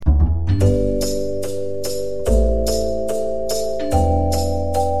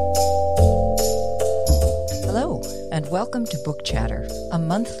Welcome to Book Chatter, a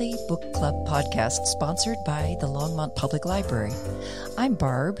monthly book club podcast sponsored by the Longmont Public Library. I'm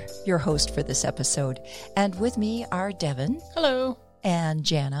Barb, your host for this episode, and with me are Devin. Hello. And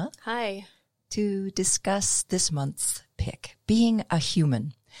Jana. Hi. To discuss this month's pick, Being a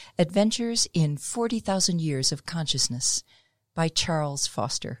Human, Adventures in 40,000 Years of Consciousness by Charles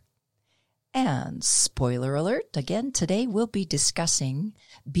Foster. And spoiler alert, again, today we'll be discussing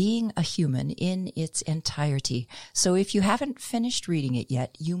Being a Human in its entirety. So if you haven't finished reading it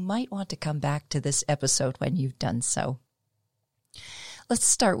yet, you might want to come back to this episode when you've done so. Let's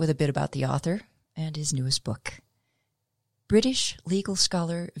start with a bit about the author and his newest book. British legal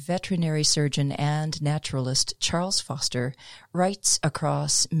scholar, veterinary surgeon, and naturalist Charles Foster writes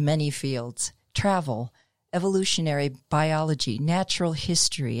across many fields: travel, evolutionary biology, natural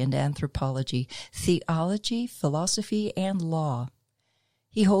history and anthropology, theology, philosophy, and law.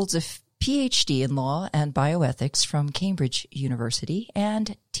 He holds a PhD in law and bioethics from Cambridge University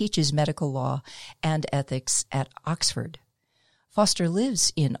and teaches medical law and ethics at Oxford. Foster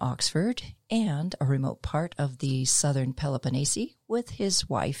lives in Oxford and a remote part of the southern Peloponnese with his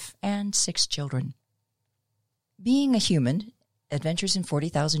wife and 6 children. Being a Human, Adventures in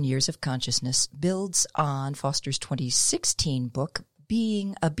 40,000 Years of Consciousness builds on Foster's 2016 book,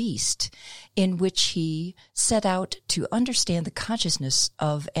 Being a Beast, in which he set out to understand the consciousness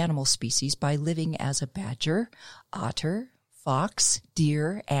of animal species by living as a badger, otter, fox,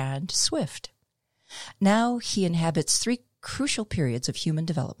 deer, and swift. Now he inhabits 3 crucial periods of human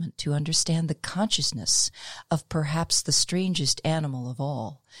development to understand the consciousness of perhaps the strangest animal of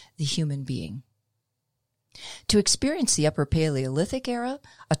all, the human being. To experience the Upper Paleolithic era,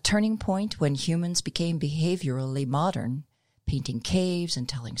 a turning point when humans became behaviorally modern, painting caves and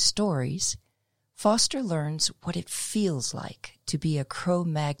telling stories, Foster learns what it feels like to be a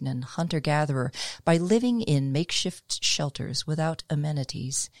Cro-Magnon hunter-gatherer by living in makeshift shelters without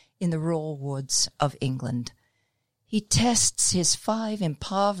amenities in the rural woods of England. He tests his 5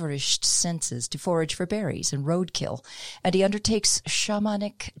 impoverished senses to forage for berries and roadkill, and he undertakes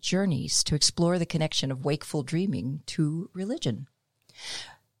shamanic journeys to explore the connection of wakeful dreaming to religion.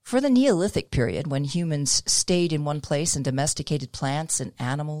 For the Neolithic period, when humans stayed in one place and domesticated plants and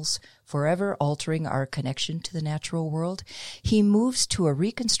animals, forever altering our connection to the natural world, he moves to a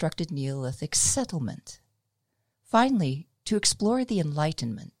reconstructed Neolithic settlement. Finally, to explore the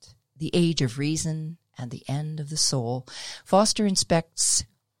Enlightenment, the age of reason, and the end of the soul, Foster inspects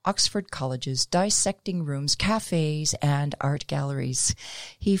Oxford colleges, dissecting rooms, cafes, and art galleries.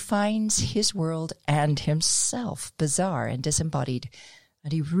 He finds his world and himself bizarre and disembodied,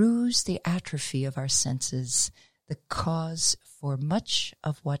 and he rues the atrophy of our senses, the cause for much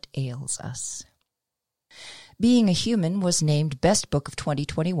of what ails us. Being a Human was named Best Book of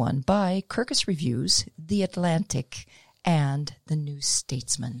 2021 by Kirkus Reviews, The Atlantic, and The New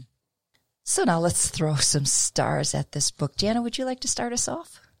Statesman. So now let's throw some stars at this book. Jana, would you like to start us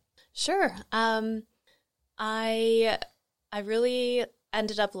off? Sure. I really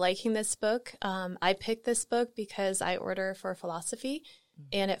ended up liking this book. I picked this book because I order for philosophy,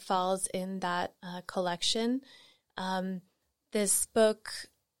 and it falls in that collection. This book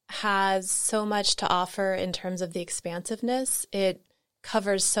has so much to offer in terms of the expansiveness. It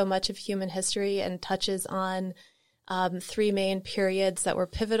covers so much of human history and touches on 3 main periods that were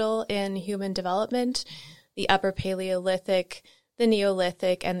pivotal in human development: the Upper Paleolithic, the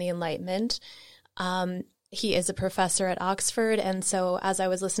Neolithic, and the Enlightenment. He is a professor at Oxford, and so as I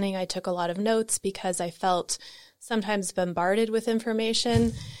was listening, I took a lot of notes because I felt sometimes bombarded with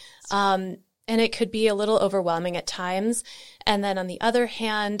information, and it could be a little overwhelming at times. And then on the other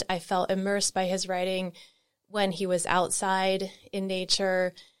hand, I felt immersed by his writing when he was outside in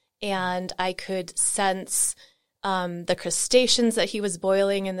nature, and I could sense the crustaceans that he was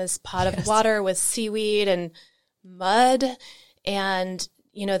boiling in this pot of water with seaweed and mud, and,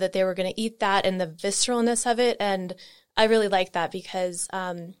 you know, that they were going to eat that and the visceralness of it. And I really like that because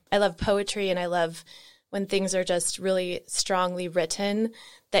I love poetry, and I love when things are just really strongly written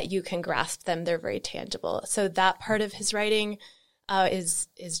that you can grasp them. They're very tangible. So that part of his writing is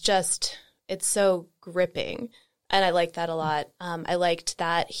just, it's so gripping. And I like that a lot. I liked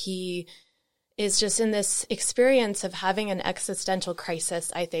that he is just in this experience of having an existential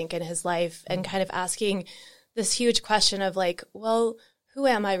crisis, I think, in his life, and kind of asking this huge question of like, well, who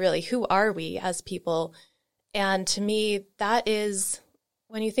am I really? Who are we as people? And to me, that is,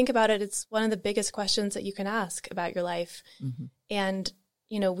 when you think about it, it's one of the biggest questions that you can ask about your life. Mm-hmm. And,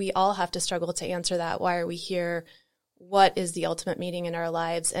 you know, we all have to struggle to answer that. Why are we here? What is the ultimate meaning in our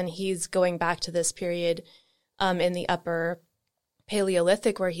lives? And he's going back to this period in the Upper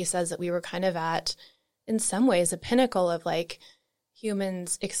Paleolithic, where he says that we were kind of at in some ways, a pinnacle of like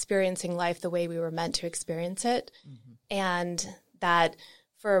humans experiencing life the way we were meant to experience it. Mm-hmm. And that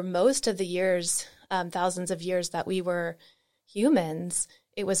for most of the years, thousands of years that we were humans,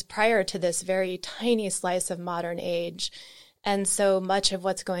 it was prior to this very tiny slice of modern age. And so much of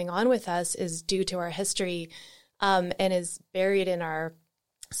what's going on with us is due to our history, and is buried in our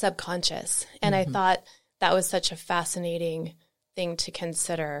subconscious. And I thought that was such a fascinating thing to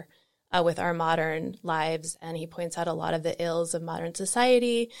consider with our modern lives. And he points out a lot of the ills of modern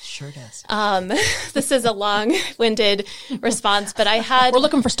society. Sure does. This is a long-winded response, but we're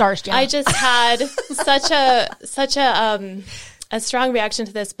looking for stars, Jen. I just had such a strong reaction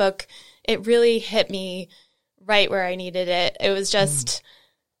to this book. It really hit me right where I needed it. It was just,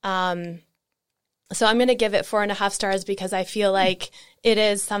 so I'm going to give it 4.5 stars because I feel like it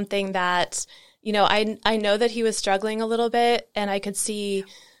is something that, you know, I know that he was struggling a little bit, and I could see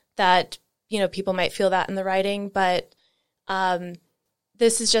that, you know, people might feel that in the writing, but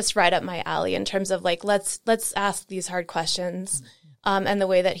this is just right up my alley in terms of like, let's ask these hard questions. And the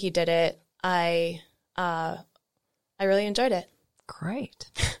way that he did it, I really enjoyed it. Great.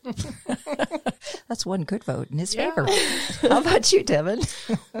 That's one good vote in his favor. How about you, Devin?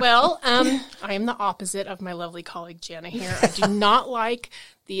 Well, I am the opposite of my lovely colleague Jana here. I do not like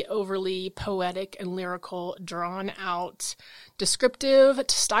the overly poetic and lyrical, drawn-out, descriptive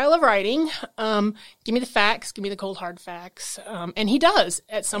style of writing. Give me the facts, give me the cold, hard facts. And he does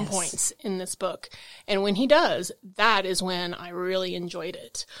at some points in this book. And when he does, that is when I really enjoyed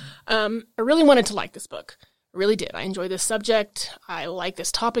it. I really wanted to like this book. I really did. I enjoy this subject. I like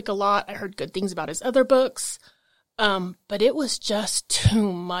this topic a lot. I heard good things about his other books. But it was just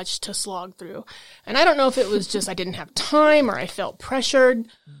too much to slog through. And I don't know if it was just I didn't have time or I felt pressured,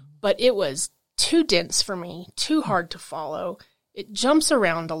 but it was too dense for me, too hard to follow. It jumps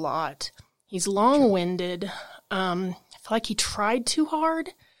around a lot. He's long-winded. I feel like he tried too hard.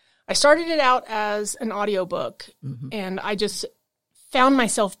 I started it out as an audiobook, and I just found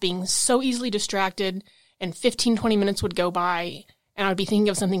myself being so easily distracted, and 15, 20 minutes would go by, and I'd be thinking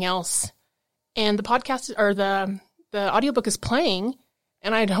of something else. And the podcast or the audiobook is playing,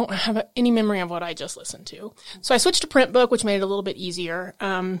 and I don't have any memory of what I just listened to. So I switched to print book, which made it a little bit easier.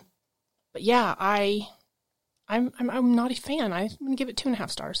 But yeah, I'm not a fan. I'm going to give it 2.5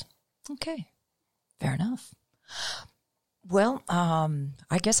 stars. Okay, fair enough. Well,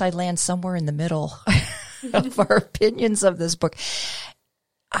 I guess I land somewhere in the middle of our opinions of this book.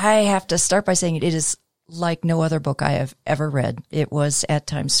 I have to start by saying it is like no other book I have ever read. It was at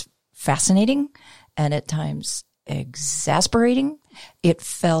times fascinating and at times exasperating. It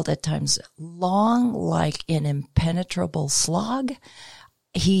felt at times long, like an impenetrable slog.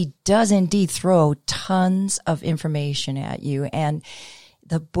 He does indeed throw tons of information at you, and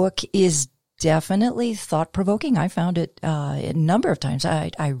the book is definitely thought-provoking. I found it a number of times.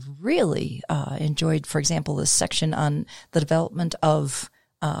 I really enjoyed, for example, this section on the development of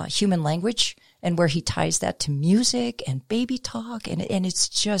human language and where he ties that to music and baby talk. And it's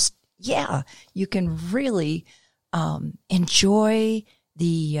just, yeah, you can really enjoy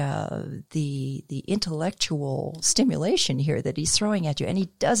the intellectual stimulation here that he's throwing at you. And he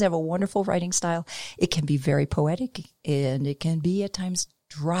does have a wonderful writing style. It can be very poetic and it can be at times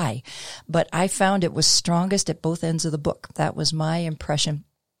dry, but I found it was strongest at both ends of the book. That was my impression.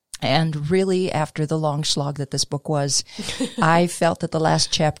 And really, after the long slog that this book was, I felt that the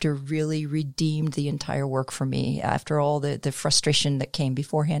last chapter really redeemed the entire work for me after all the frustration that came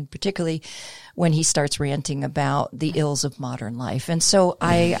beforehand, particularly when he starts ranting about the ills of modern life. And so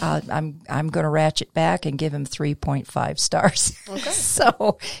I'm going to ratchet back and give him 3.5 stars. Okay.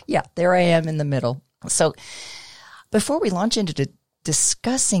 So, yeah, there I am in the middle. So before we launch into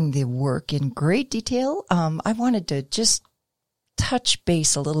discussing the work in great detail, I wanted to just touch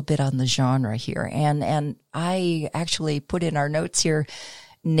base a little bit on the genre here. And I actually put in our notes here,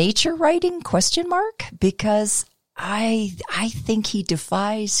 nature writing, ? Because I think he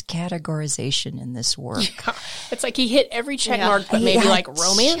defies categorization in this work. Yeah. It's like he hit every check mark, but maybe like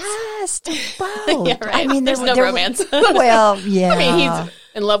romance. Just about. Yeah, right. I mean, there's no romance. Well, yeah. I mean, he's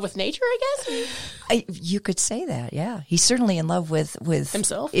in love with nature, I guess. You could say that, yeah. He's certainly in love with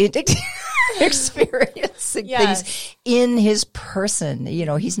himself. Experiencing things in his person. You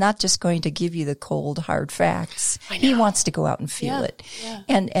know, he's not just going to give you the cold, hard facts. He wants to go out and feel it. Yeah.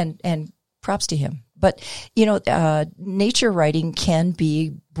 And props to him. But, you know, nature writing can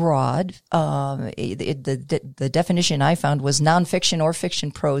be broad. The definition I found was nonfiction or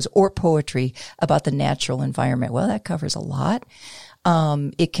fiction prose or poetry about the natural environment. Well, that covers a lot.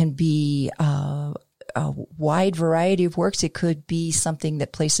 It can be a wide variety of works. It could be something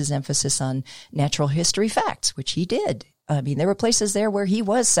that places emphasis on natural history facts, which he did. I mean, there were places there where he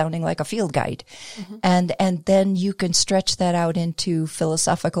was sounding like a field guide. And then you can stretch that out into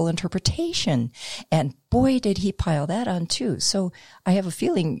philosophical interpretation. And boy, did he pile that on too. So I have a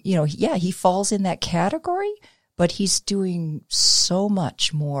feeling, he falls in that category, but he's doing so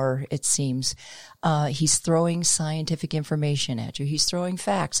much more, it seems. He's throwing scientific information at you. He's throwing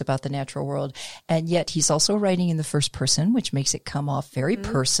facts about the natural world. And yet he's also writing in the first person, which makes it come off very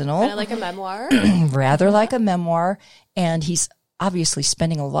personal. Kind of like a memoir. Rather like a memoir. And he's obviously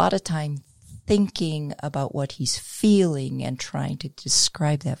spending a lot of time thinking about what he's feeling and trying to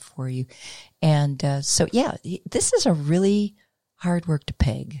describe that for you. And this is a really hard work to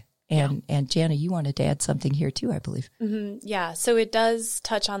peg. And Jana, you wanted to add something here too, I believe. Mm-hmm. Yeah. So it does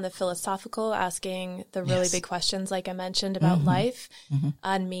touch on the philosophical, asking the really big questions, like I mentioned, about life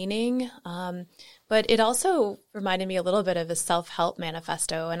and meaning. But it also reminded me a little bit of a self-help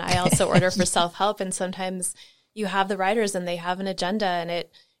manifesto. And I also order for self-help. And sometimes you have the writers and they have an agenda, and it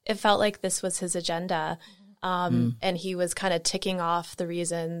felt like this was his agenda. And he was kind of ticking off the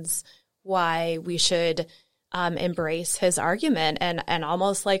reasons why we should embrace his argument, and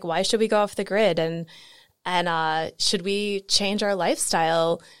almost like, why should we go off the grid, and should we change our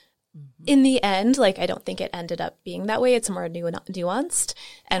lifestyle? In the end, like, I don't think it ended up being that way. It's more nuanced,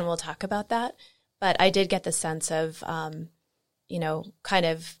 and we'll talk about that. But I did get the sense of, kind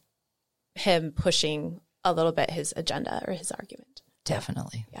of him pushing a little bit his agenda or his argument.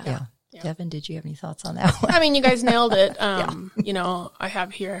 Definitely. Yeah. Devin, did you have any thoughts on that one? I mean, you guys nailed it. I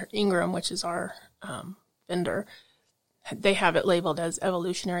have here Ingram, which is our vendor. They have it labeled as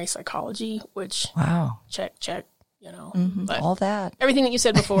evolutionary psychology, which check, but all that, everything that you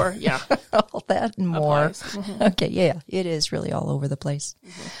said before, all that and more. Okay, it is really all over the place.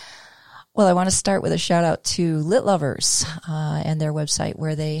 Well, I want to start with a shout out to Lit Lovers and their website,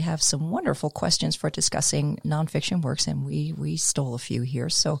 where they have some wonderful questions for discussing nonfiction works, and we stole a few here.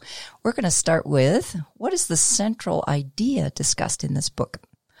 So we're going to start with, what is the central idea discussed in this book?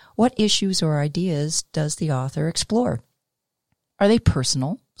 What issues or ideas does the author explore? Are they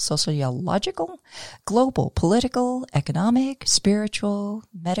personal, sociological, global, political, economic, spiritual,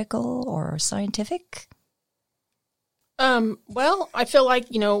 medical, or scientific? Well, I feel like,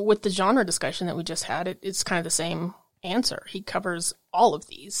 with the genre discussion that we just had, it's kind of the same answer. He covers all of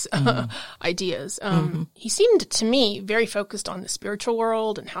these ideas. He seemed to me very focused on the spiritual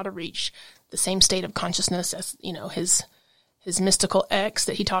world and how to reach the same state of consciousness as, his mystical X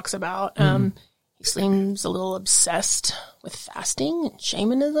that he talks about. He seems a little obsessed with fasting and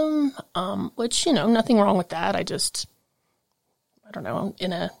shamanism, which, nothing wrong with that. I don't know,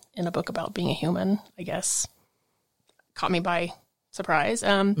 in a book about being a human, I guess, caught me by surprise.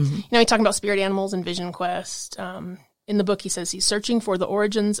 He's talking about spirit animals and vision quest. In the book, he says he's searching for the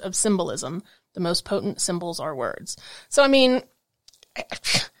origins of symbolism. The most potent symbols are words. So, I mean,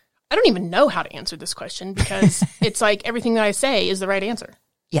 I don't even know how to answer this question, because it's like everything that I say is the right answer.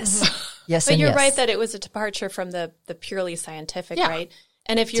 Yes. Yes. But you're right that it was a departure from the purely scientific, right?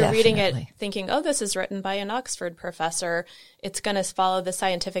 And if you're reading it thinking, oh, this is written by an Oxford professor, it's going to follow the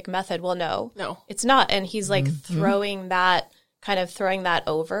scientific method. Well, no, it's not. And he's like throwing that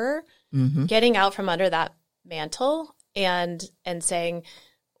over, getting out from under that mantle and saying,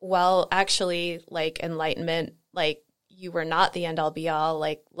 well, actually, like, enlightenment, like, you were not the end all be all.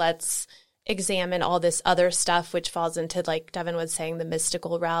 Like, let's examine all this other stuff, which falls into, like Devin was saying, the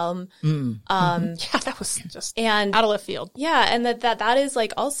mystical realm. That was just out of left field. Yeah. And that is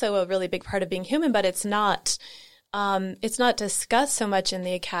like also a really big part of being human, but it's not discussed so much in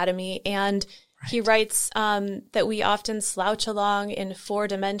the academy. And he writes that we often slouch along in 4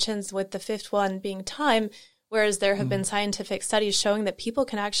 dimensions, with the 5th one being time, whereas there have been scientific studies showing that people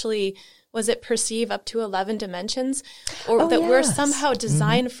can actually, perceive up to 11 dimensions, or that we're somehow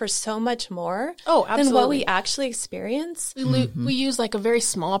designed for so much more than what we actually experience. We use like a very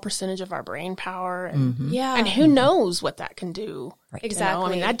small percentage of our brain power, and and who knows what that can do. Right. Exactly. I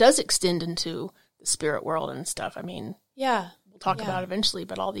mean, that does extend into the spirit world and stuff. I mean, we'll talk about it eventually,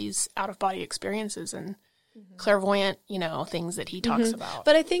 but all these out-of-body experiences and clairvoyant, things that he talks about.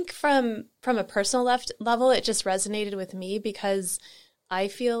 But I think from a personal level, it just resonated with me, because I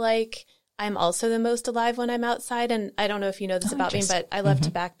feel like I'm also the most alive when I'm outside. And I don't know if you know this about me, but I love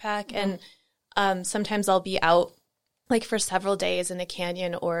to backpack. And sometimes I'll be out like for several days in a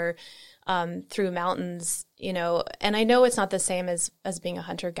canyon or through mountains, and I know it's not the same as being a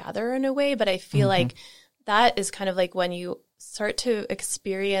hunter-gatherer in a way, but I feel like that is kind of like when you start to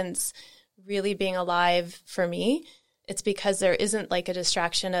experience really being alive. For me, it's because there isn't like a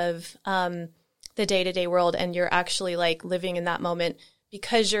distraction of the day-to-day world, and you're actually like living in that moment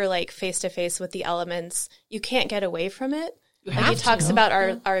because you're like face to face with the elements. You can't get away from it. Like he talks about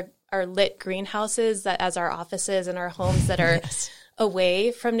our lit greenhouses that as our offices and our homes that are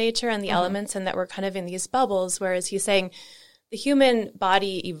away from nature and the elements, and that we're kind of in these bubbles. Whereas he's saying the human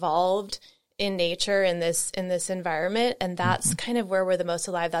body evolved in nature in this environment, and that's kind of where we're the most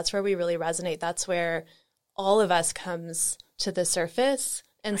alive. That's where we really resonate. That's where all of us comes to the surface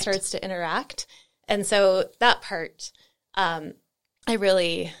and starts to interact. And so that part I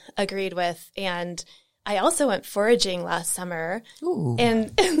really agreed with. And I also went foraging last summer.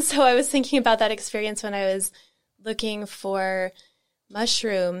 And so I was thinking about that experience when I was looking for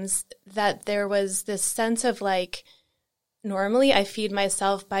mushrooms, that there was this sense of like, normally I feed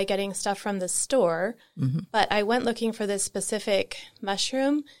myself by getting stuff from the store, but I went looking for this specific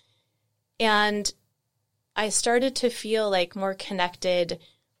mushroom, and I started to feel like more connected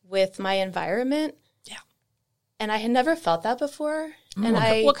with my environment. Yeah. And I had never felt that before. And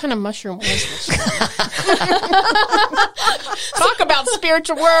what kind of mushroom was this? Talk about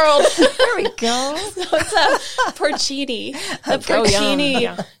spiritual world. There we go. So it's a porcini. The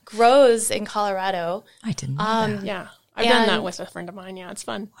porcini grows in Colorado. I didn't know that. Yeah. I've done that with a friend of mine. Yeah, it's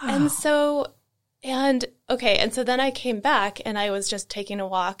fun. Wow. And so then I came back and I was just taking a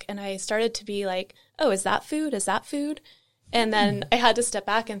walk, and I started to be like, oh, is that food? Is that food? And then I had to step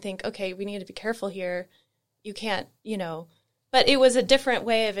back and think, okay, we need to be careful here. You can't, but it was a different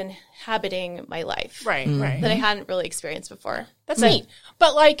way of inhabiting my life. Right. That I hadn't really experienced before. That's neat.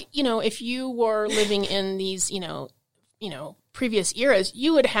 But like, if you were living in these, previous eras,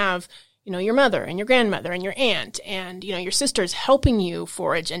 you would have, your mother and your grandmother and your aunt and, your sisters helping you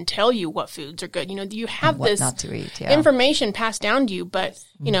forage and tell you what foods are good. You have what this not to eat, information passed down to you, but,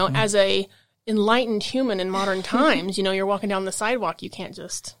 as a enlightened human in modern times, you're walking down the sidewalk, you can't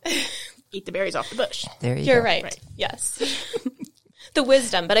just eat the berries off the bush. There you You're go. right. Yes. The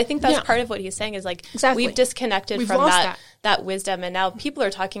wisdom. But I think that's part of what he's saying is like, we've disconnected from that wisdom. And now people are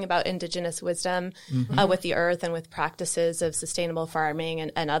talking about indigenous wisdom with the earth and with practices of sustainable farming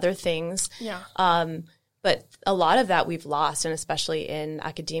and other things. Yeah. But a lot of that we've lost, and especially in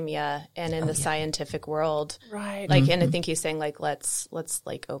academia and in the scientific world. Right. Like, and I think he's saying like, let's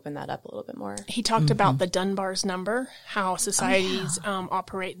like open that up a little bit more. He talked about the Dunbar's number, how societies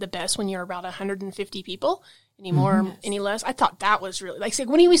operate the best when you're about 150 people. Any more, any less. I thought that was really, like,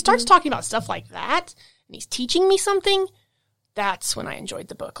 when he starts talking about stuff like that, and he's teaching me something, that's when I enjoyed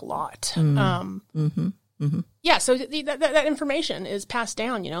the book a lot. Yeah, so that information is passed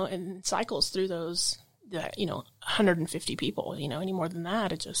down, and cycles through those, 150 people, any more than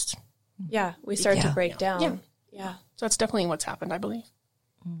that, it just... Yeah, we start to break down. Yeah. So that's definitely what's happened, I believe.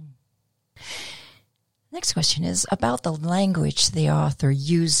 Next question is about the language the author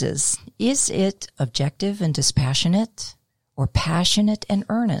uses. Is it objective and dispassionate, or passionate and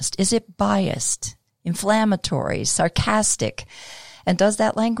earnest? Is it biased, inflammatory, sarcastic? And does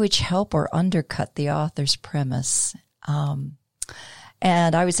that language help or undercut the author's premise?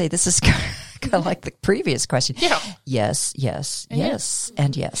 And I would say this is kind of like the previous question. Yeah. Yes,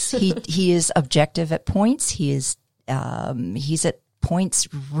 and yes. He is objective at points. He's at points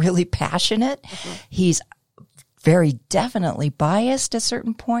really passionate. He's very definitely biased at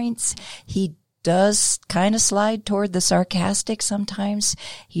certain points. He does kind of slide toward the sarcastic sometimes.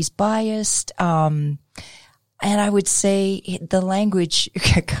 He's biased. And I would say the language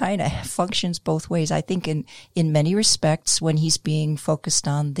kind of functions both ways. I think in many respects, when he's being focused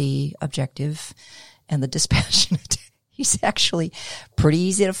on the objective and the dispassionate, he's actually pretty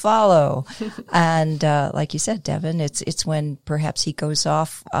easy to follow. And like you said, Devin, it's when perhaps he goes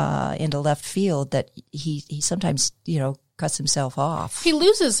off into left field that he sometimes, cuts himself off. He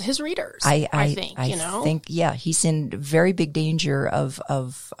loses his readers, I think, I think, he's in very big danger of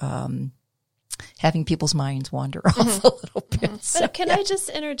having people's minds wander off a little bit. So, but can I just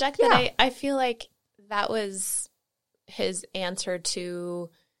interject that I feel like that was his answer to,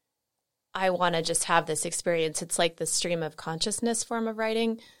 I want to just have this experience. It's like the stream of consciousness form of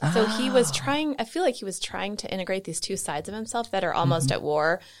writing. So he was trying, I feel like he was trying to integrate these two sides of himself that are almost at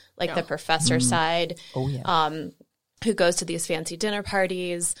war, like the professor side, who goes to these fancy dinner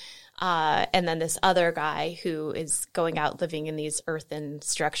parties, and then this other guy who is going out living in these earthen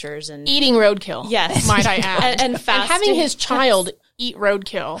structures and eating roadkill. Yes, might I add, and fasting. And having his child eat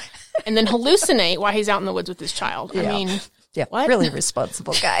roadkill and then hallucinate while he's out in the woods with his child. I mean, what? Really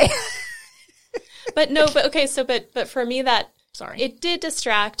responsible guy. But for me it did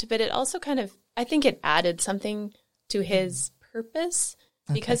distract, but it also kind of, I think it added something to his purpose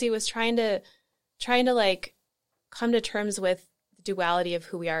because he was trying to like come to terms with duality of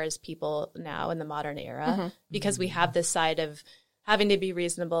who we are as people now in the modern era, because we have this side of having to be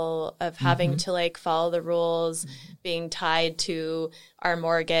reasonable, of having to like follow the rules, being tied to our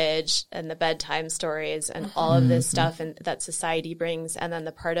mortgage and the bedtime stories and all of this stuff and that society brings. And then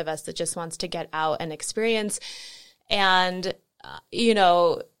the part of us that just wants to get out and experience. And, you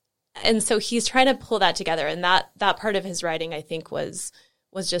know, and so he's trying to pull that together. And that part of his writing, I think, was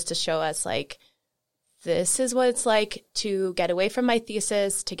just to show us like, this is what it's like to get away from my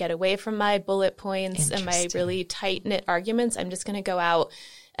thesis, to get away from my bullet points and my really tight-knit arguments. I'm just going to go out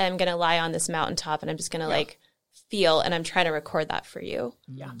and I'm going to lie on this mountaintop and I'm just going to like feel, and I'm trying to record that for you.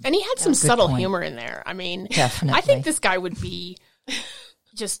 Yeah. And he had some subtle humor in there. I mean, definitely. I think this guy would be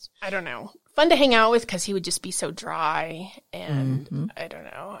just, I don't know, fun to hang out with because he would just be so dry. And I don't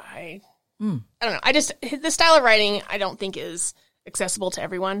know. I don't know. The style of writing I don't think is accessible to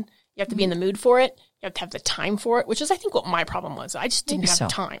everyone. You have to be in the mood for it. You have to have the time for it, which is, I think, what my problem was. I just didn't have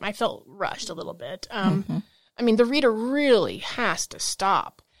time. I felt rushed a little bit. I mean, the reader really has to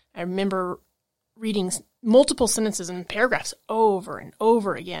stop. I remember reading multiple sentences and paragraphs over and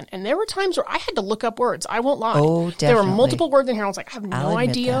over again. And there were times where I had to look up words. I won't lie. Oh, definitely. There were multiple words in here. I was like, I have no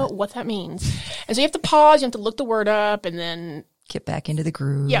idea what that means. And so you have to pause. You have to look the word up and then get back into the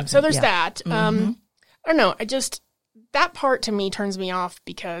groove. Yeah. So there's that. I don't know. That part to me turns me off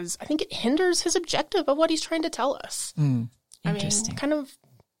because I think it hinders his objective of what he's trying to tell us. I mean, kind of,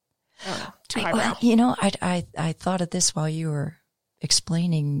 I don't know, too highbrow. You know, I thought of this while you were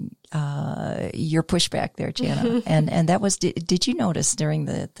explaining your pushback there, Jana. and that was, did you notice during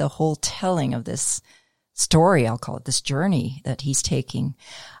the whole telling of this story, I'll call it, this journey that he's taking,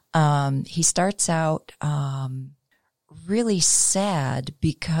 he starts out really sad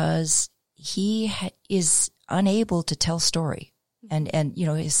because he is unable to tell story. And, you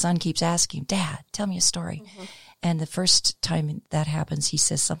know, his son keeps asking, Dad, tell me a story. And the first time that happens, he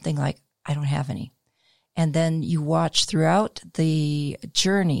says something like, I don't have any. And then you watch throughout the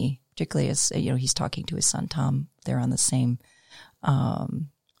journey, particularly as, you know, he's talking to his son, Tom, they're on the same,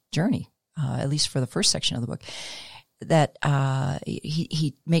 journey, at least for the first section of the book, that,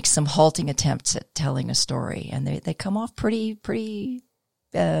 he makes some halting attempts at telling a story, and they come off pretty,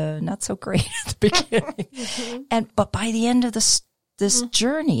 not so great at the beginning. But by the end of this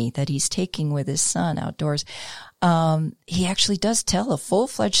journey that he's taking with his son outdoors, he actually does tell a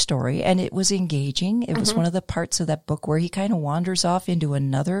full-fledged story, and it was engaging. It was one of the parts of that book where he kind of wanders off into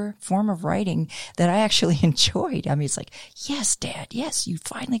another form of writing that I actually enjoyed. I mean, it's like, yes, Dad, yes, you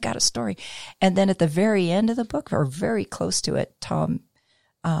finally got a story. And then at the very end of the book, or very close to it, Tom,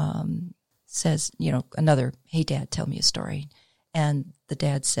 says, you know, another, hey, Dad, tell me a story. And the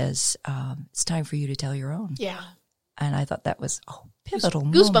dad says, it's time for you to tell your own. Yeah. And I thought that was, pivotal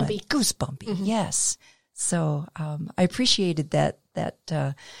moment. Goosebumpy. Yes. So, I appreciated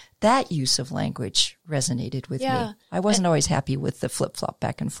that use of language resonated with me. I wasn't always happy with the flip-flop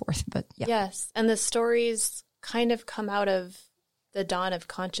back and forth, but yeah. Yes. And the stories kind of come out of the dawn of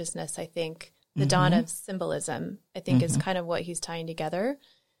consciousness, I think. The dawn of symbolism, I think, is kind of what he's tying together.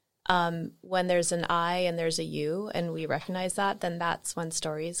 When there's an I and there's a you, and we recognize that, then that's when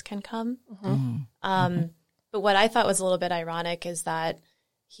stories can come. But what I thought was a little bit ironic is that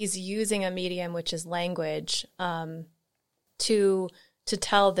he's using a medium, which is language, to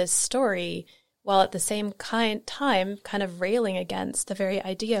tell this story, while at the same time kind of railing against the very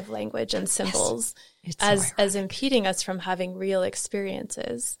idea of language and symbols as impeding us from having real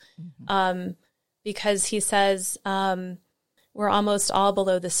experiences. Because he says, we're almost all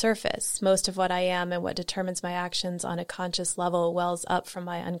below the surface. Most of what I am and what determines my actions on a conscious level wells up from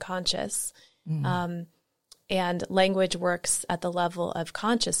my unconscious. And language works at the level of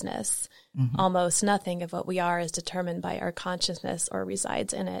consciousness. Almost nothing of what we are is determined by our consciousness or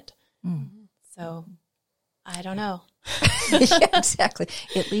resides in it. So I don't know. Yeah, exactly.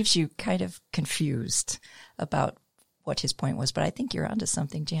 It leaves you kind of confused about what his point was. But I think you're onto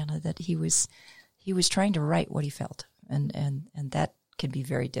something, Jana, that he was trying to write what he felt. And that can be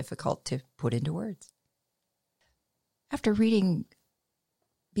very difficult to put into words. After reading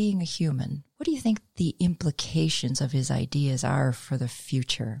Being a Human, what do you think the implications of his ideas are for the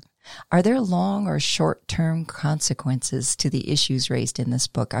future? Are there long or short-term consequences to the issues raised in this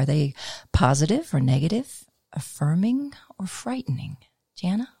book? Are they positive or negative, affirming or frightening?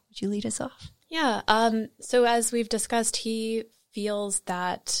 Jana, would you lead us off? Yeah. So as we've discussed, he feels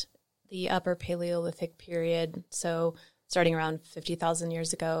that the Upper Paleolithic period, so starting around 50,000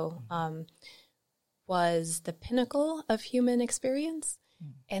 years ago, was the pinnacle of human experience.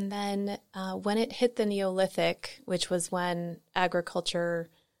 And then when it hit the Neolithic, which was when agriculture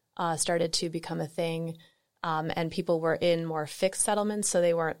started to become a thing, and people were in more fixed settlements, so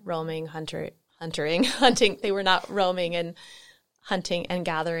they weren't roaming, hunting. They were not roaming and hunting and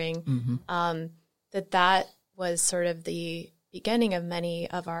gathering. That was sort of the beginning of many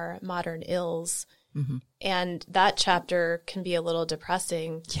of our modern ills. And that chapter can be a little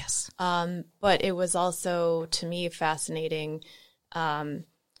depressing. Yes. But it was also, to me, fascinating.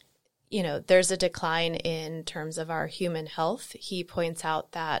 There's a decline in terms of our human health. He points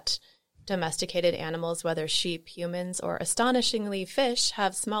out that domesticated animals, whether sheep, humans, or astonishingly fish,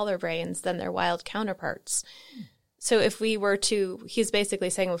 have smaller brains than their wild counterparts. So he's basically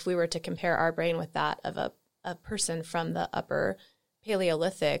saying if we were to compare our brain with that of a person from the upper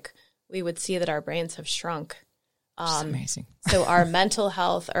Paleolithic, we would see that our brains have shrunk. That's amazing. So our mental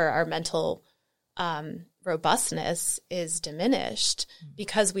health or our mental robustness is diminished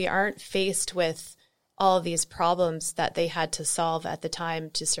because we aren't faced with all of these problems that they had to solve at the time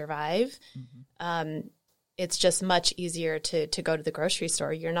to survive. It's just much easier to go to the grocery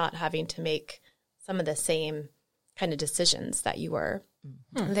store. You're not having to make some of the same kind of decisions that you were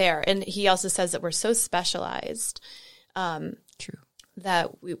there. And he also says that we're so specialized True.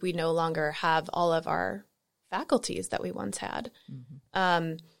 that we no longer have all of our faculties that we once had.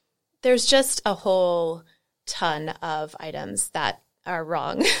 There's just a whole ton of items that are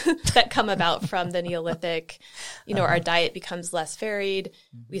wrong that come about from the Neolithic. Our diet becomes less varied.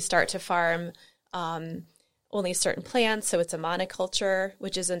 We start to farm only certain plants, so it's a monoculture,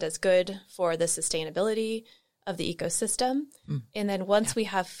 which isn't as good for the sustainability of the ecosystem. And then once we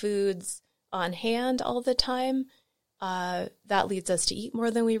have foods on hand all the time, that leads us to eat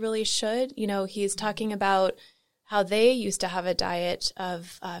more than we really should. He's talking about how they used to have a diet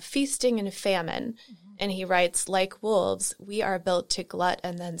of feasting and famine. And he writes, like wolves, we are built to glut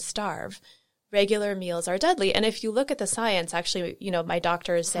and then starve. Regular meals are deadly. And if you look at the science, actually, my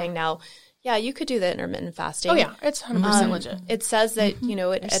doctor is saying now, yeah, you could do the intermittent fasting. Oh, yeah, it's 100% legit. It says that,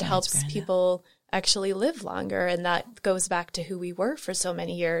 it helps people actually live longer. And that goes back to who we were for so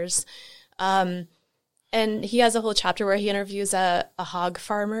many years. And he has a whole chapter where he interviews a hog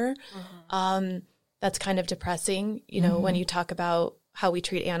farmer. That's kind of depressing, when you talk about how we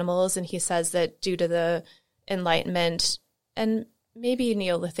treat animals. And he says that due to the Enlightenment and maybe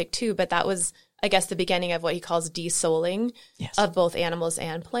Neolithic too, but that was, I guess, the beginning of what he calls desouling of both animals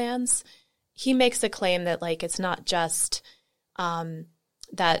and plants. He makes a claim that it's not just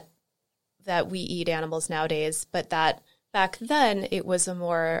that we eat animals nowadays, but that back then it was a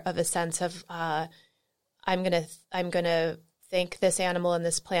more of a sense of I'm gonna thank this animal and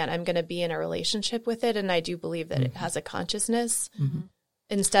this plant. I'm gonna be in a relationship with it, and I do believe that it has a consciousness.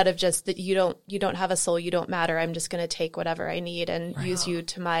 Instead of just that you don't have a soul, you don't matter. I'm just gonna take whatever I need and use you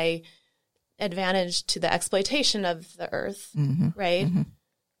to my advantage, to the exploitation of the earth, right?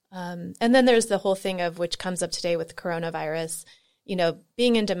 And then there's the whole thing of which comes up today with coronavirus.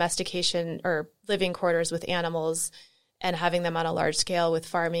 Being in domestication or living quarters with animals and having them on a large scale with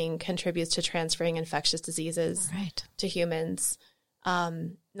farming contributes to transferring infectious diseases to humans,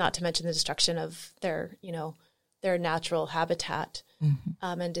 not to mention the destruction of their natural habitat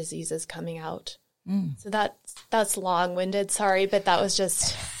and diseases coming out. So that's long-winded, sorry, but that was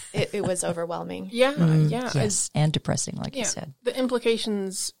just, it was overwhelming. Yes, and depressing, like you said. The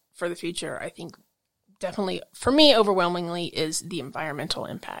implications for the future, I think, definitely, for me, overwhelmingly, is the environmental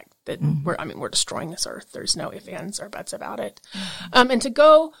impact that we're destroying this earth. There's no ifs, ands, or buts about it. And to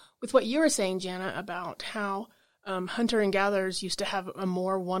go with what you were saying, Jana, about how hunter and gatherers used to have a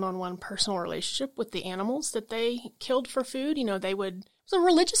more one-on-one personal relationship with the animals that they killed for food. It was a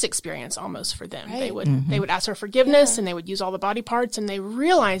religious experience almost for them. They would ask for forgiveness and they would use all the body parts, and they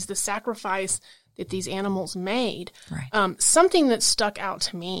realized the sacrifice that these animals made. Something that stuck out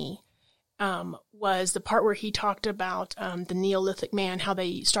to me was the part where he talked about the Neolithic man, how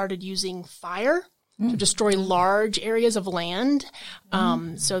they started using fire to destroy large areas of land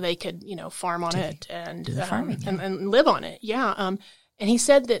so they could, farm on it and live on it. And he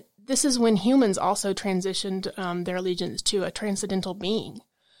said that this is when humans also transitioned their allegiance to a transcendental being.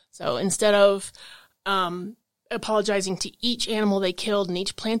 So instead of apologizing to each animal they killed and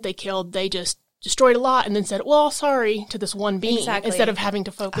each plant they killed, they just destroyed a lot and then said, well, sorry, to this one being, instead of having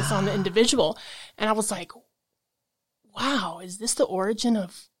to focus on the individual. And I was like, wow, is this the origin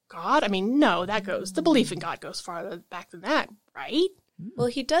of God? I mean, no, the belief in God goes farther back than that, right? Well,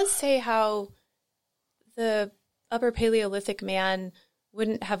 he does say how the Upper Paleolithic man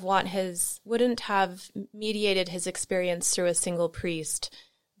wouldn't have mediated his experience through a single priest,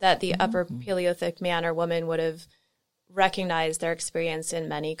 that the Upper Paleolithic man or woman would have recognized their experience in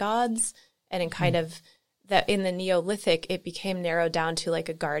many gods and in kind of that in the Neolithic, it became narrowed down to like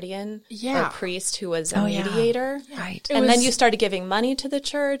a guardian or a priest who was a mediator. Yeah. Right. And then you started giving money to the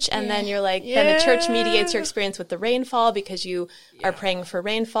church, and then you're like, then the church mediates your experience with the rainfall because you are praying for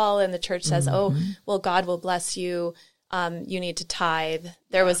rainfall, and the church says, oh, well, God will bless you. You need to tithe.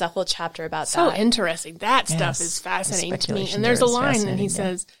 There was a whole chapter about that. So interesting. That stuff is fascinating to me. And there's a line, and he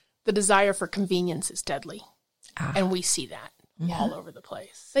says, the desire for convenience is deadly. And we see that all over the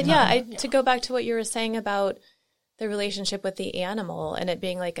place. But to go back to what you were saying about the relationship with the animal and it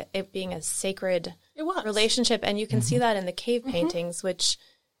being like it being a sacred relationship, and you can see that in the cave paintings, which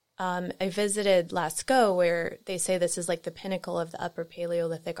I visited Lascaux, where they say this is like the pinnacle of the Upper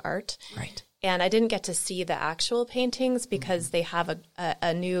Paleolithic art. Right. And I didn't get to see the actual paintings because they have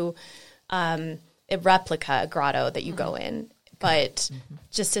a new a replica grotto that you go in. But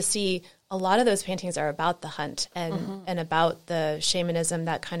just to see, a lot of those paintings are about the hunt and about the shamanism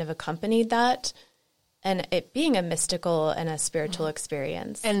that kind of accompanied that, and it being a mystical and a spiritual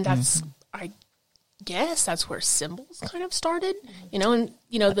experience. And that's, I guess, that's where symbols kind of started, and,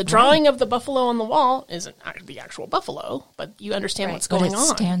 the drawing of the buffalo on the wall isn't the actual buffalo, but you understand what's going on.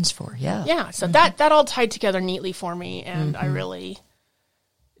 What it stands for, yeah. Yeah, so that all tied together neatly for me, and I really...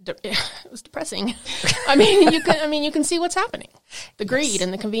 It was depressing. I mean, you can see what's happening. The greed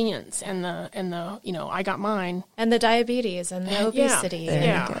and the convenience and the I got mine. And the diabetes and the obesity.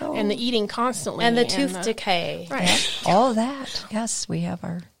 And the eating constantly. And the tooth decay. Right. Yeah. All that. Yes, we have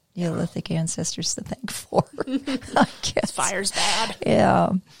our Neolithic ancestors to thank for, I guess. Fire's bad. Yeah.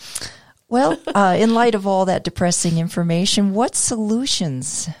 Well, in light of all that depressing information, what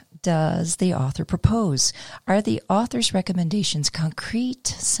solutions does the author propose? Are the author's recommendations concrete,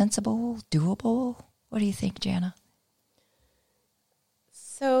 sensible, doable? What do you think, Jana?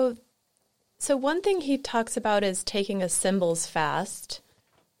 So one thing he talks about is taking a symbols fast.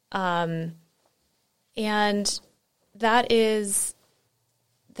 And that is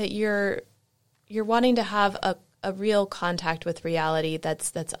that you're wanting to have a real contact with reality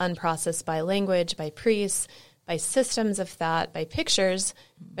that's unprocessed by language, by priests, by systems of thought, by pictures,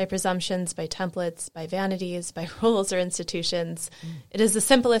 by presumptions, by templates, by vanities, by rules or institutions. It is the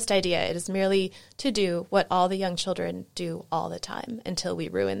simplest idea. It is merely to do what all the young children do all the time until we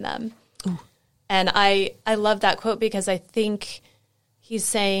ruin them. Ooh. And I love that quote because I think he's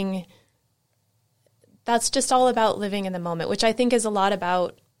saying that's just all about living in the moment, which I think is a lot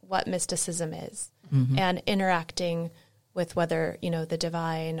about what mysticism is and interacting with whether, the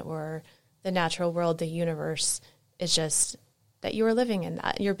divine or the natural world, the universe, is just that you are living in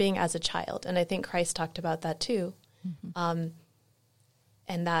that. You're being as a child. And I think Christ talked about that too. And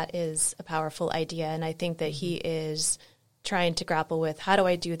that is a powerful idea. And I think that he is trying to grapple with, how do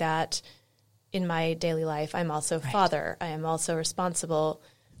I do that in my daily life? I'm also a father. I am also responsible,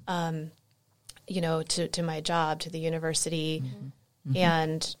 to my job, to the university.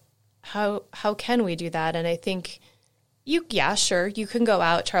 And how can we do that? And I think... sure, you can go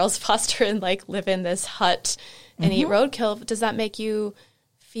out, Charles Foster, and live in this hut and eat roadkill. Does that make you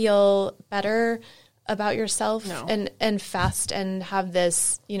feel better about yourself? No. And fast and have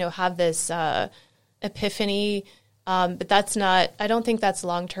this epiphany? But that's not, I don't think that's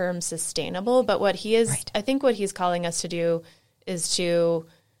long-term sustainable. But what he is, I think what he's calling us to do is to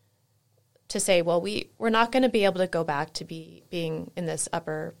say, well, we're not going to be able to go back to being in this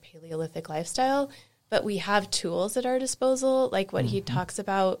Upper Paleolithic lifestyle, but we have tools at our disposal, like what he talks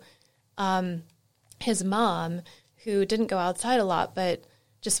about, his mom, who didn't go outside a lot, but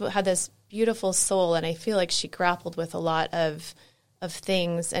just had this beautiful soul, and I feel like she grappled with a lot of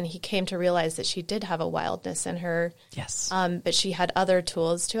things, and he came to realize that she did have a wildness in her. Yes. But she had other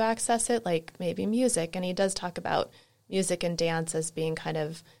tools to access it, like maybe music, and he does talk about music and dance as being kind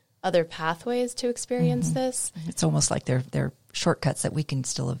of other pathways to experience this. It's almost like they're shortcuts that we can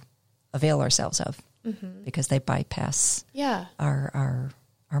still avail ourselves of. Because they bypass our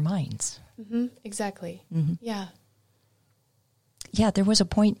minds. Exactly. Yeah. Yeah, there was a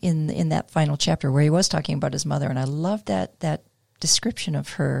point in that final chapter where he was talking about his mother, and I love that description of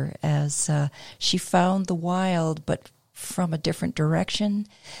her as she found the wild, but from a different direction,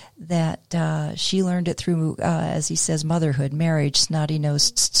 that she learned it through, as he says, motherhood, marriage,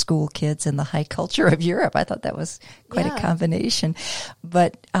 snotty-nosed school kids, and the high culture of Europe. I thought that was quite a combination.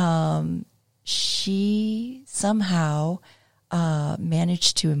 But she somehow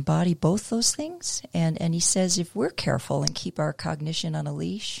managed to embody both those things. And he says if we're careful and keep our cognition on a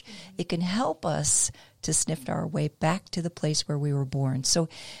leash, it can help us to sniff our way back to the place where we were born. So,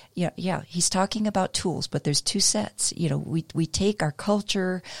 he's talking about tools, but there's two sets. We take our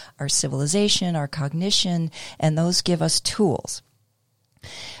culture, our civilization, our cognition, and those give us tools.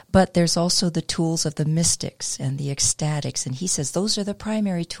 But there's also the tools of the mystics and the ecstatics, and he says those are the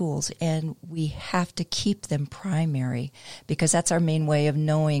primary tools, and we have to keep them primary because that's our main way of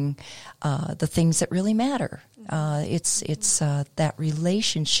knowing the things that really matter. It's that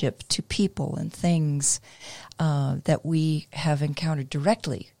relationship to people and things that we have encountered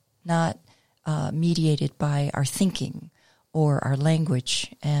directly, not mediated by our thinking or our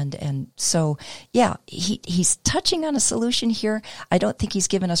language. And so, yeah, he's touching on a solution here. I don't think he's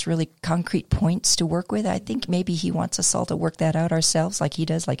given us really concrete points to work with. I think maybe he wants us all to work that out ourselves like he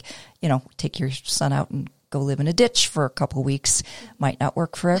does, like, take your son out and go live in a ditch for a couple weeks. Might not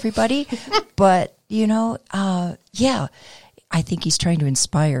work for everybody, but, yeah, I think he's trying to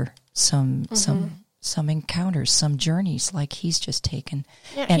inspire some encounters, some journeys like he's just taken.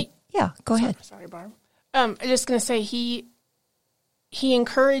 Yeah, go ahead. Sorry, Barb. I'm just going to say he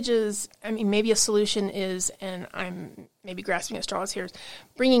encourages, maybe a solution is, and I'm maybe grasping at straws here,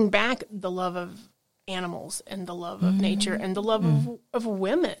 bringing back the love of animals and the love of nature and the love of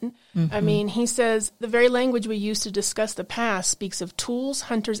women. He says, the very language we use to discuss the past speaks of tools,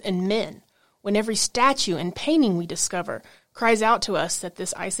 hunters, and men, when every statue and painting we discover cries out to us that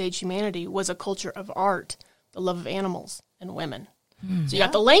this Ice Age humanity was a culture of art, the love of animals and women. So you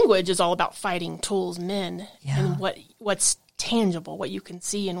got the language is all about fighting tools, men, and what's tangible, what you can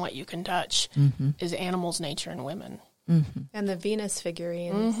see and what you can touch is animals, nature, and women. And the Venus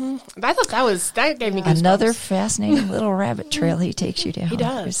figurines. I thought that gave me goosebumps. Another fascinating little rabbit trail he takes you down. He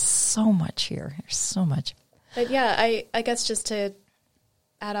does. There's so much here. There's so much. But yeah, I guess just to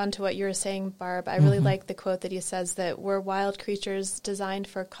add on to what you were saying, Barb, I really like the quote that he says that we're wild creatures designed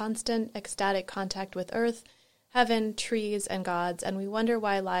for constant ecstatic contact with earth, heaven, trees, and gods, and we wonder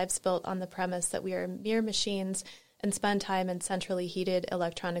why lives built on the premise that we are mere machines and spend time in centrally heated,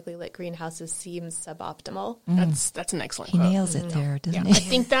 electronically lit greenhouses seems suboptimal. That's an excellent quote. He nails it there, doesn't he? I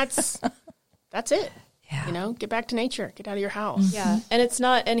think that's it. Yeah. Get back to nature. Get out of your house. Yeah, and it's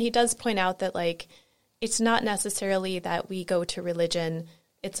not, and he does point out that, like, it's not necessarily that we go to religion.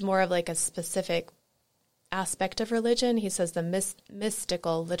 It's more of like a specific aspect of religion. He says the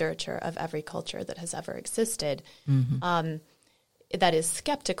mystical literature of every culture that has ever existed that is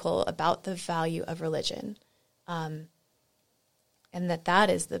skeptical about the value of religion. And that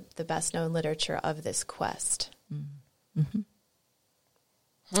is the best known literature of this quest.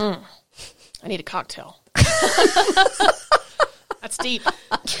 I need a cocktail. That's deep.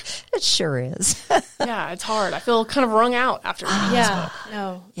 It sure is. Yeah, it's hard. I feel kind of wrung out after reading this book.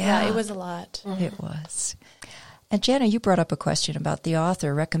 Yeah, it was a lot. It was. And Jana, you brought up a question about the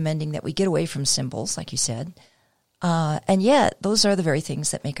author recommending that we get away from symbols, like you said. And yet, those are the very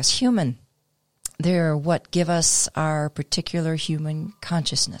things that make us human. They're what give us our particular human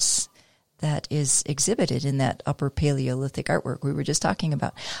consciousness that is exhibited in that Upper Paleolithic artwork we were just talking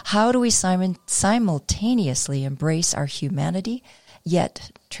about. How do we simultaneously embrace our humanity, yet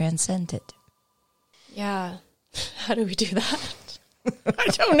transcend it? Yeah. How do we do that? I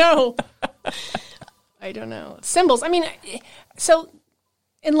don't know. Symbols. So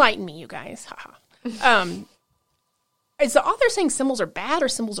enlighten me, you guys. Is the author saying symbols are bad or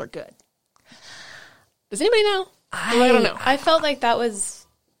symbols are good? Does anybody know? I don't know. I felt like that was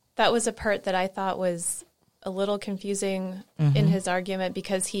a part that I thought was a little confusing in his argument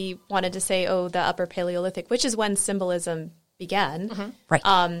because he wanted to say, the Upper Paleolithic, which is when symbolism began. Right.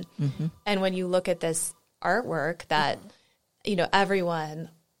 And when you look at this artwork that, everyone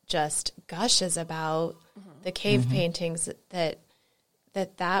just gushes about the cave paintings that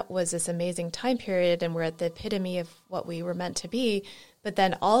was this amazing time period and we're at the epitome of what we were meant to be, but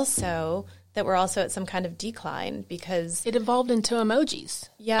then also that we're also at some kind of decline because it evolved into emojis.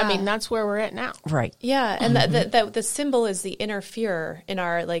 Yeah. That's where we're at now. Right. Yeah. And the symbol is the interferer in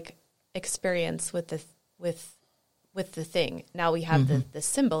our experience with the thing. Now we have the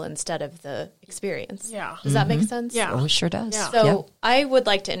symbol instead of the experience. Yeah. Does that make sense? Yeah. Oh, it sure does. Yeah. So I would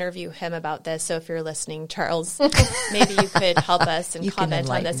like to interview him about this. So if you're listening, Charles, maybe you could help us and comment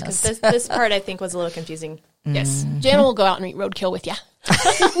on this because this part I think was a little confusing. Yes. Jana will go out and eat roadkill with you.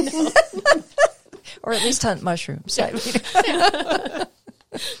 Or at least hunt mushrooms.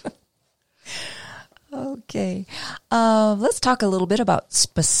 Okay. Let's talk a little bit about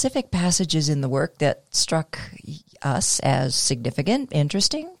specific passages in the work that struck us as significant,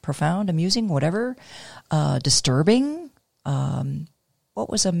 interesting, profound, amusing, whatever, disturbing. What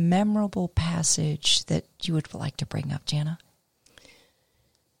was a memorable passage that you would like to bring up, Jana?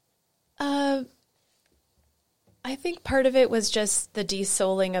 I think part of it was just the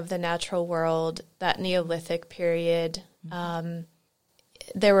desouling of the natural world, that Neolithic period. There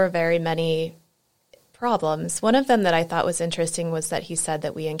were very many problems. One of them that I thought was interesting was that he said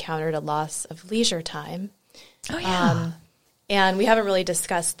that we encountered a loss of leisure time. Oh, yeah. And we haven't really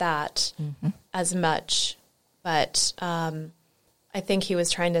discussed that as much. But I think he was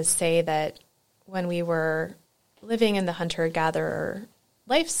trying to say that when we were living in the hunter-gatherer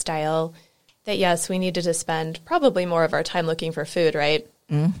lifestyle, that yes, we needed to spend probably more of our time looking for food, right?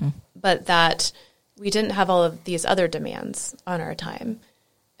 Mm-hmm. But that we didn't have all of these other demands on our time.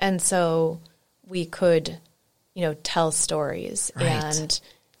 And so we could, tell stories and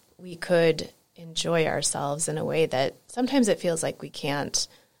we could enjoy ourselves in a way that sometimes it feels like we can't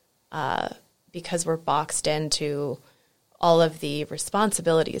because we're boxed into all of the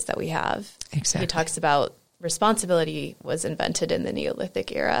responsibilities that we have. Exactly. He talks about responsibility was invented in the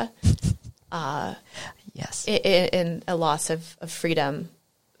Neolithic era. Yes. In a loss of freedom,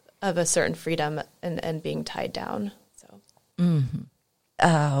 of a certain freedom and being tied down. So,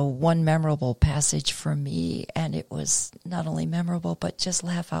 one memorable passage for me, and it was not only memorable but just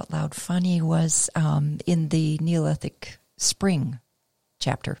laugh out loud funny, was in the Neolithic Spring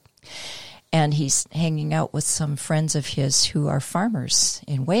chapter. And he's hanging out with some friends of his who are farmers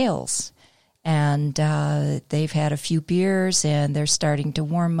in Wales. And they've had a few beers, and they're starting to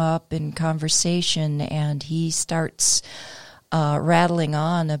warm up in conversation. And he starts rattling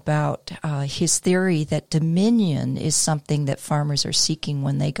on about his theory that dominion is something that farmers are seeking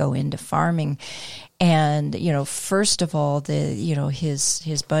when they go into farming. And, first of all,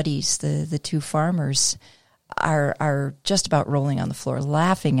 his buddies, the two farmers, are just about rolling on the floor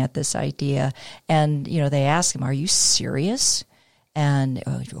laughing at this idea. And, they ask him, "Are you serious?" And,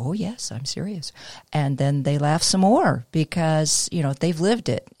 "Oh, yes, I'm serious." And then they laugh some more because, they've lived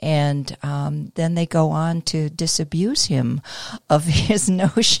it. And then they go on to disabuse him of his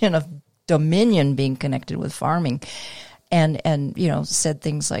notion of dominion being connected with farming. And said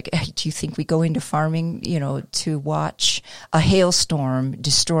things like, "Hey, do you think we go into farming, to watch a hailstorm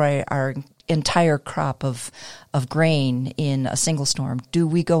destroy our entire crop of grain in a single storm? Do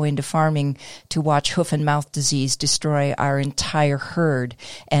we go into farming to watch hoof and mouth disease destroy our entire herd,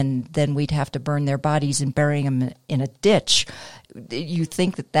 and then we'd have to burn their bodies and bury them in a ditch? You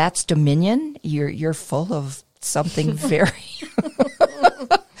think that that's dominion? You're full of something very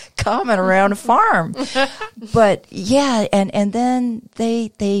common around a farm." But yeah, and then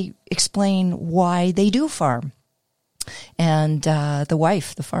they explain why they do farm. And the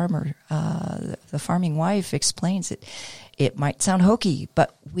wife, the farmer, the farming wife explains it. It might sound hokey,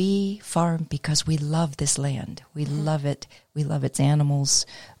 but we farm because we love this land. We love it. We love its animals.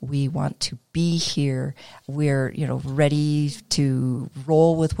 We want to be here. We're, ready to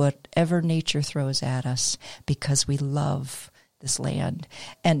roll with whatever nature throws at us because we love this land.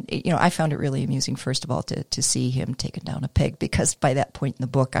 And, I found it really amusing, first of all, to see him taking down a pig, because by that point in the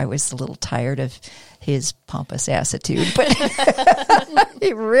book, I was a little tired of his pompous attitude, but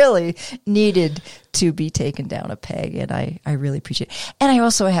he really needed to be taken down a peg. And I really appreciate it. And I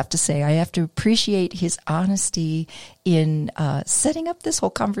also have to say, I have to appreciate his honesty in setting up this whole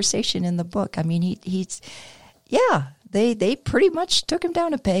conversation in the book. I mean, they pretty much took him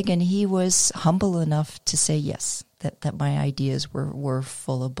down a peg, and he was humble enough to say, yes, that my ideas were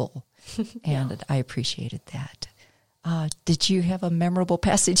full of bull. And I appreciated that. Did you have a memorable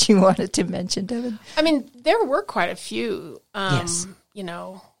passage you wanted to mention, Devin? I mean, there were quite a few. Yes.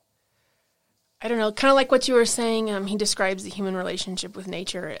 I don't know, kind of like what you were saying, he describes the human relationship with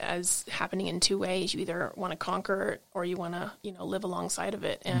nature as happening in two ways. You either want to conquer it or you want to, live alongside of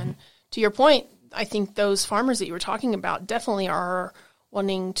it. And to your point, I think those farmers that you were talking about definitely are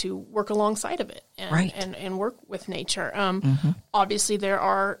wanting to work alongside of it and work with nature. Obviously, there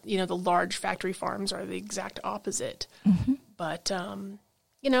are, the large factory farms are the exact opposite. But,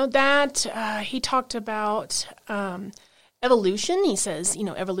 he talked about evolution. He says,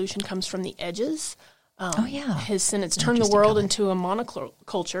 evolution comes from the edges. His sentence, turn the world into a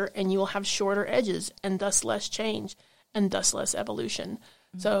monoculture and you will have shorter edges and thus less change and thus less evolution.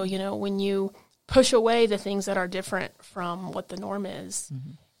 So, when you push away the things that are different from what the norm is,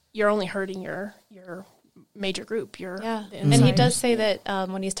 you're only hurting your major group. And he does say that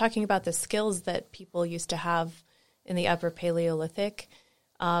when he's talking about the skills that people used to have in the Upper Paleolithic,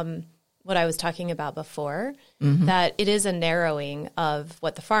 what I was talking about before, that it is a narrowing of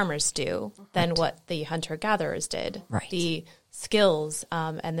what the farmers do than what the hunter-gatherers did. Right. The skills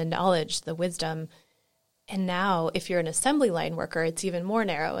and the knowledge, the wisdom. And now, if you're an assembly line worker, it's even more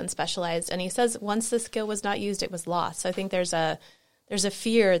narrow and specialized. And he says once the skill was not used, it was lost. So I think there's a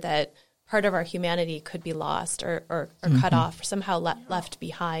fear that part of our humanity could be lost or cut off, or somehow left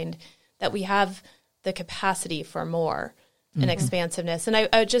behind, that we have the capacity for more. and expansiveness. And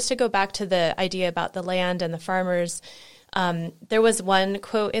I just to go back to the idea about the land and the farmers, there was one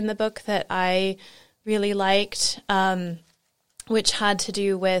quote in the book that I really liked, which had to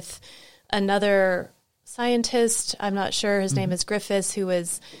do with another scientist. I'm not sure, his name is Griffiths, who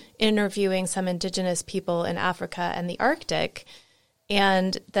was interviewing some indigenous people in Africa and the Arctic,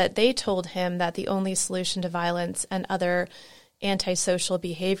 and that they told him that the only solution to violence and other antisocial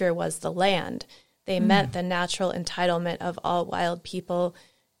behavior was the land. They meant the natural entitlement of all wild people,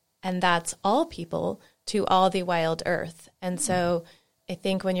 and that's all people, to all the wild earth. And so I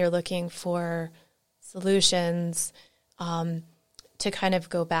think when you're looking for solutions, to kind of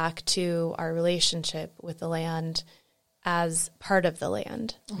go back to our relationship with the land as part of the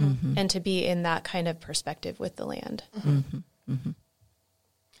land, and to be in that kind of perspective with the land.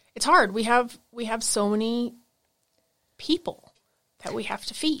 It's hard. We have so many people that we have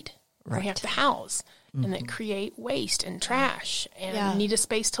to feed, we have to house, and that create waste and trash and need a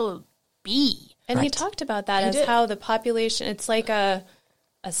space to be. And he talked about that as how the population, it's like a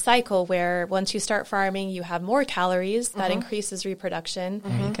cycle where once you start farming, you have more calories, that increases reproduction.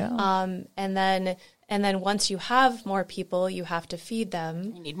 There you go. And then once you have more people, you have to feed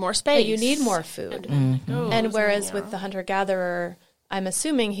them. You need more space. You need more food. And whereas with the hunter-gatherer, I'm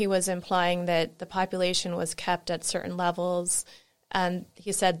assuming he was implying that the population was kept at certain levels. And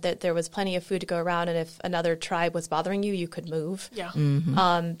he said that there was plenty of food to go around, and if another tribe was bothering you, you could move. Yeah.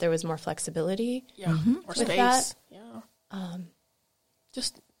 There was more flexibility. Yeah. More space. That. Yeah.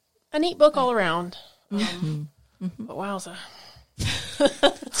 Just a neat book all around. But wowza.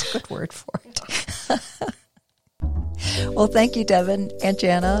 That's a good word for it. Well, thank you, Devin and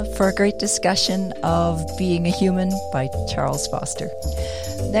Jana, for a great discussion of Being a Human by Charles Foster.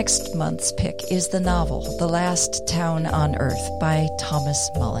 Next month's pick is the novel The Last Town on Earth by Thomas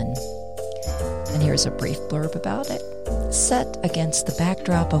Mullen. And here's a brief blurb about it. Set against the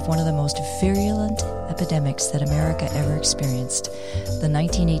backdrop of one of the most virulent epidemics that America ever experienced, the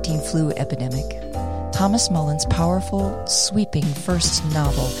 1918 flu epidemic, Thomas Mullen's powerful, sweeping first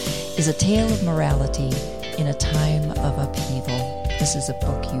novel is a tale of morality in a time of upheaval. This is a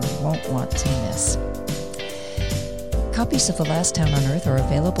book you won't want to miss. Copies of The Last Town on Earth are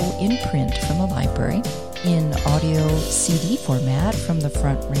available in print from the library, in audio CD format from the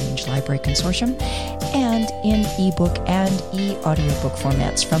Front Range Library Consortium, and in ebook and e-audiobook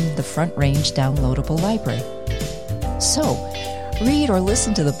formats from the Front Range Downloadable Library. So, read or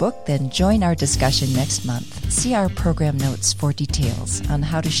listen to the book, then join our discussion next month. See our program notes for details on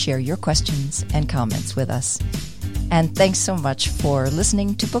how to share your questions and comments with us. And thanks so much for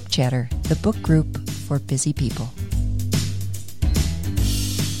listening to Book Chatter, the book group for busy people.